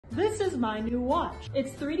This is my new watch.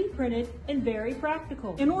 It's 3D printed and very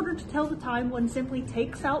practical. In order to tell the time, one simply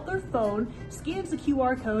takes out their phone, scans the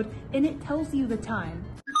QR code, and it tells you the time.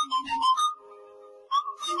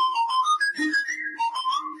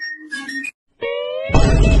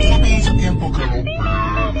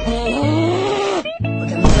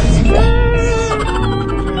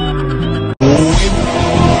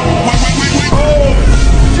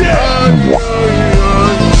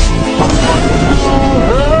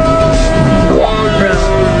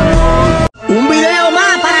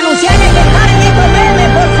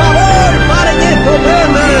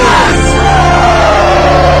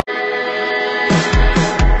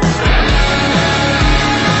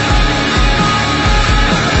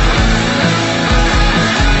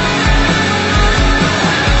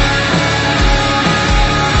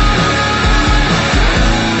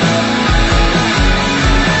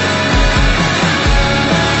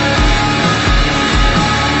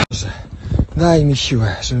 Daj mi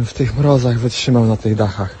siłę, żebym w tych mrozach wytrzymał na tych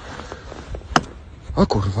dachach. O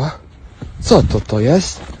kurwa, co to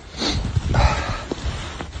jest?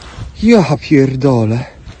 Ja pierdolę.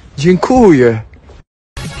 Dziękuję.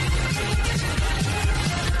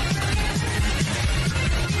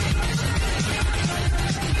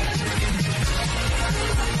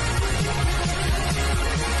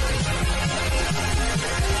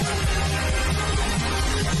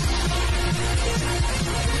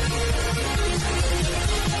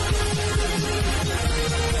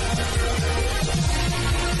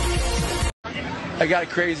 I got a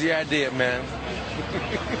crazy idea, man.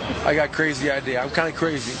 I got a crazy idea. I'm kind of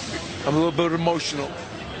crazy. I'm a little bit emotional.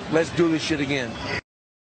 Let's do this shit again.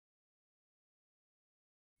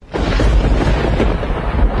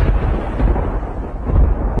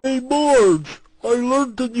 Hey Marge, I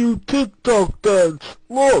learned the new TikTok dance.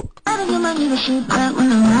 Look. I don't do my little shit back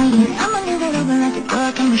when I'm riding. I'ma leave it open like a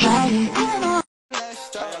duck, I'm beside it. I don't know.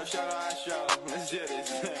 Let's do this.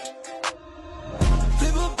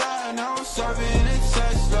 Flip a bag, now I'm serving a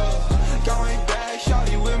Tesla. Going back,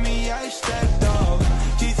 shawty with me, I stepped up.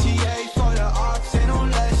 GTA for the ops and no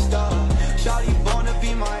less stuff. Shawty born to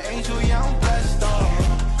be my angel, yeah, I'm blessed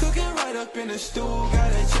up. Cooking right up in the stool,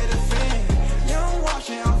 gotta check the fan. Yeah, I'm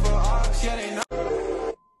watching out for ops, yeah, they know.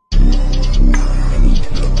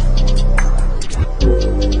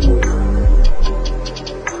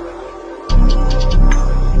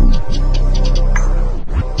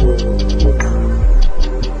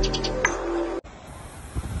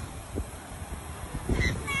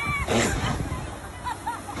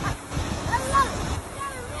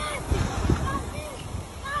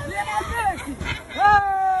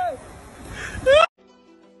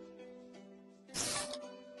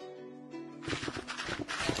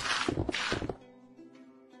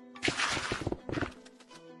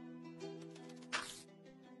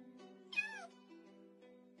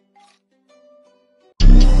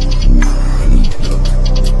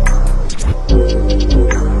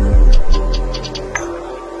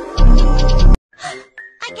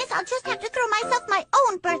 I'll just have to throw myself my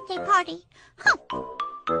own birthday party. Huh.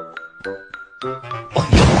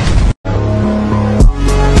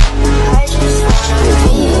 I just wanna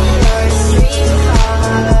be your sweetheart.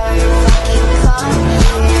 Fucking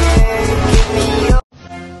come here, give me your...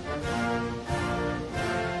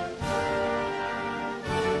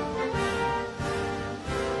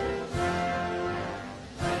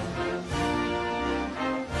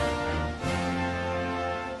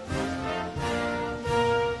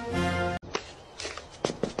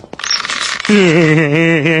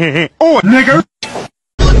 Oh, nigger!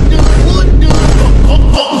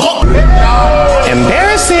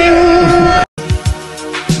 Embarrassing!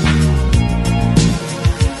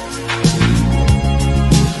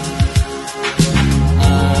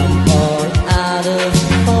 I'm all out of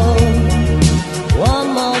hope. One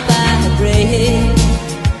more bad break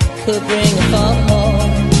could bring a fall.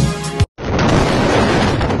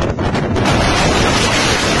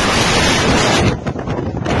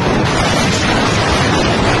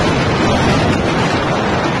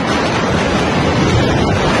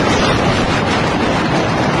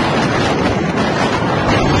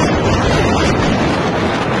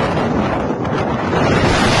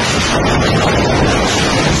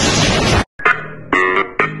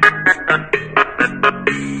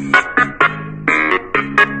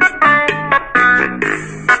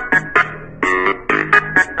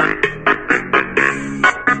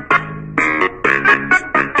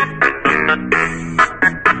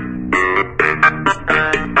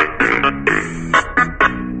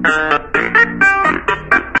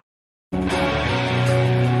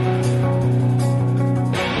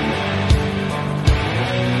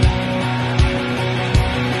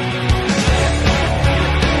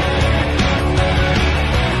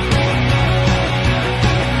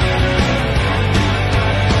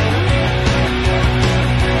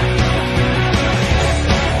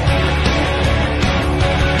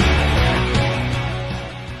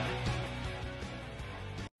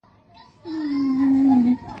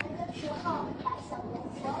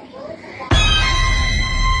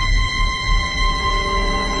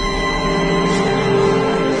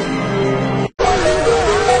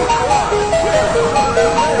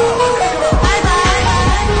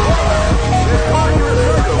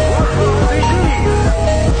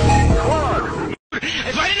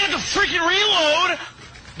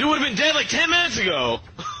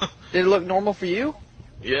 Did it look normal for you?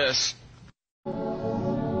 Yes.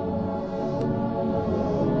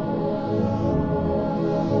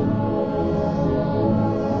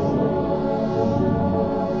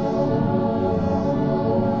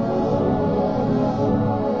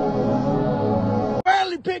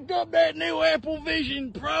 Picked up that new Apple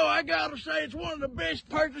Vision Pro. I gotta say, it's one of the best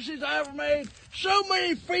purchases I ever made. So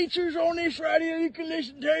many features on this right here. You can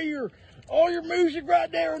listen to all your music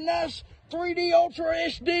right there. A nice 3D Ultra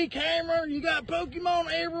SD camera. You got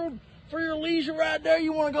Pokemon Emerald for your leisure right there.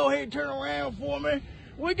 You want to go ahead and turn around for me.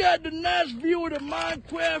 We got the nice view of the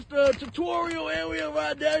Minecraft tutorial area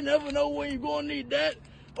right there. You never know when you're going to need that.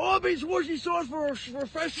 Orbeez Swishy Sauce for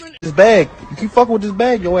refreshment. This bag, you keep fucking with this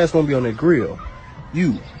bag, your ass gonna be on that grill.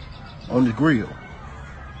 You on the grill.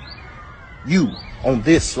 You on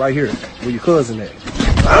this right here where your cousin at.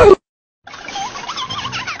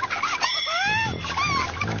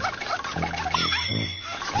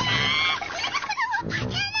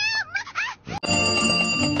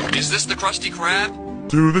 Is this the Krusty Krab?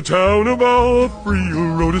 To the town of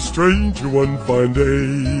Alfreel rode a stranger one fine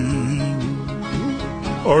day.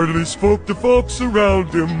 Hardly spoke to folks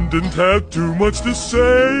around him, didn't have too much to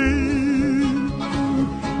say.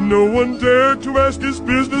 No one dared to ask his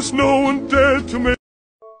business, no one dared to make...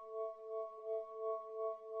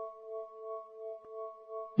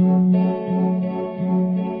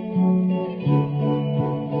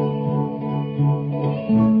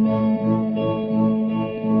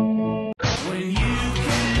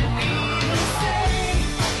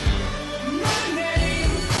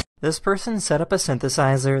 This person set up a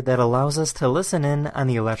synthesizer that allows us to listen in on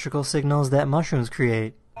the electrical signals that mushrooms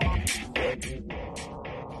create.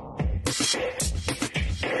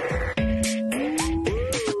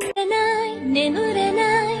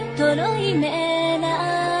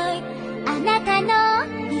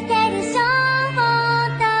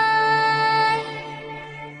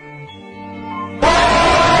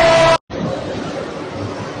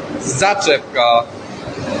 Zaczepka.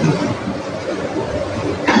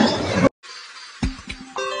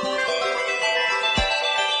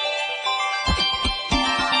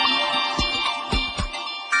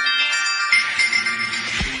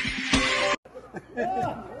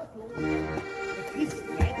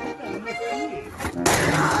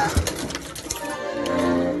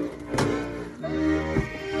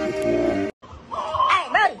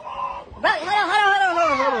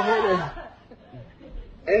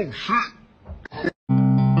 Oh shit!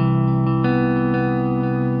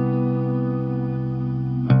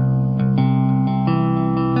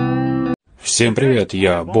 Всем привет,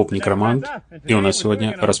 я Боб Некромант, и у нас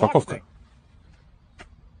сегодня распаковка.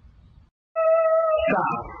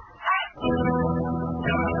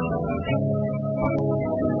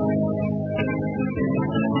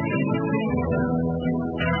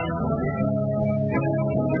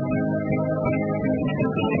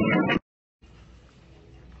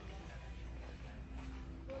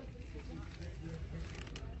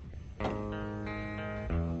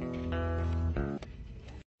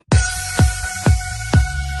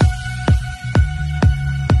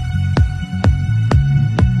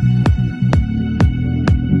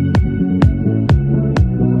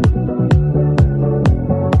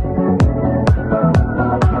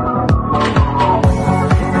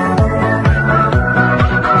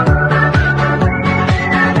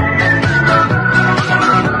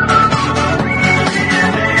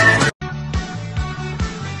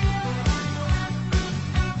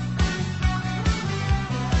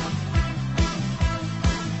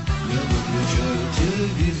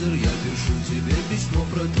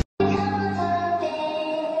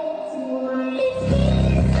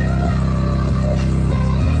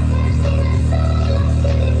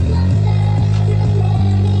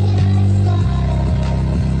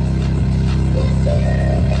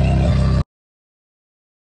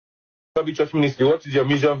 Church ministry, what is your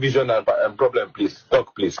mission, vision, and problem, please?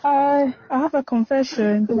 Talk, please. I have a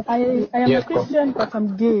confession. I am a Christian, but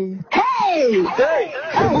I'm gay. Hey! Hey!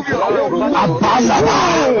 If you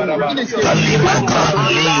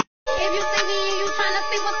see me and you tryna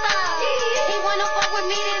see what's up, he wanna fuck with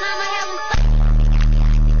me, then I'ma have him stop.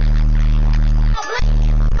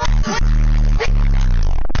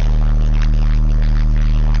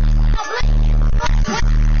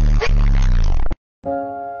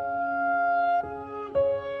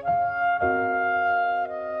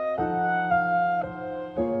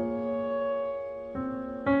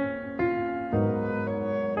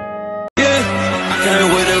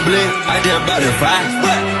 I just bought a fire.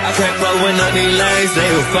 I can't fuck with none of these lanes, they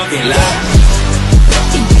were fucking lie.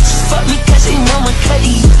 These bitches fuck me cause they know my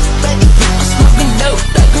cutty. I'm smoking dope,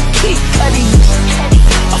 like a kid cutty.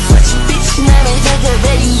 Watch your bitch, now they think they're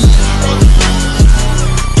ready.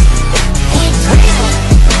 I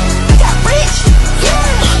got rich, yeah.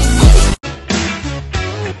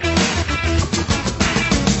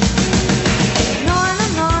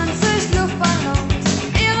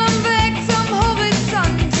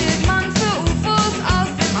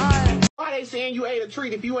 Saying you ate a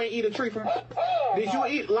treat if you ain't eat a treat from. Did you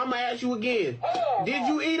eat? I'ma ask you again. Did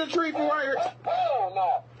you eat a treat from right here? Hell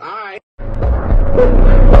no. All right.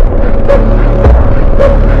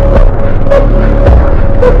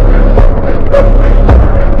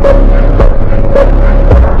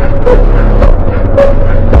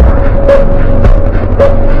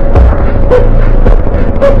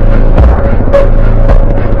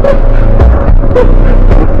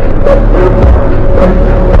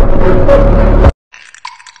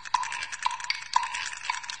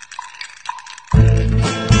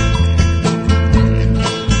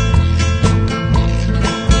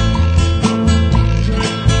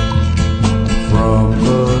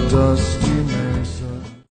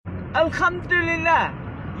 Alhamdulillah,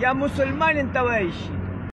 ya musulman entawaishi.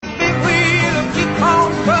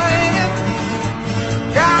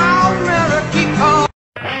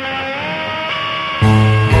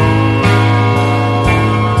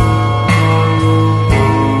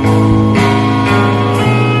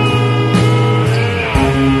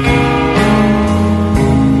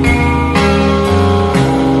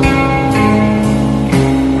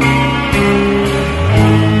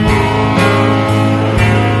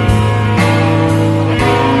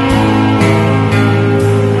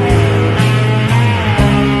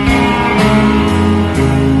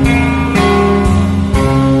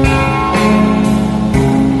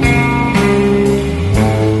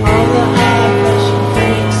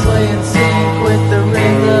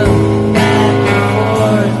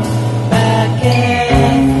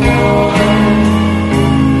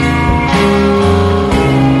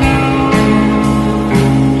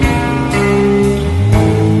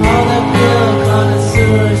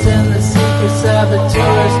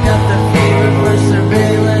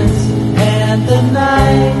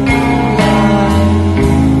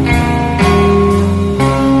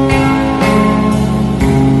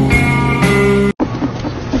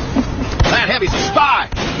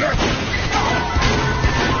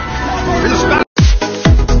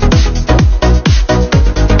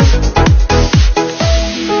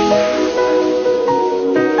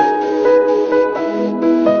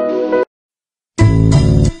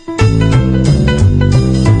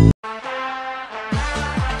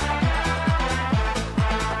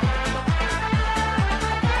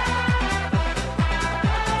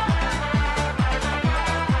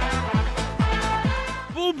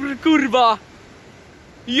 Kurwa!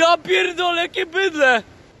 Ja pierdolę, jakie bydle!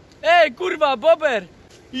 Ej, kurwa, bober!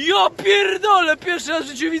 Ja pierdolę, pierwszy raz w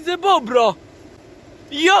życiu widzę bobra!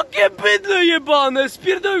 Jakie bydle jebane!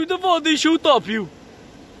 Spierdolił do wody i się utopił!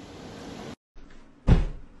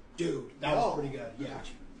 Dude, that was pretty good, yeah.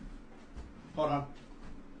 Hold on.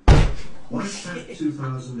 What is that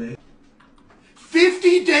 2008?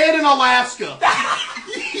 50 dead in Alaska!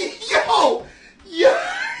 Yo! Yo!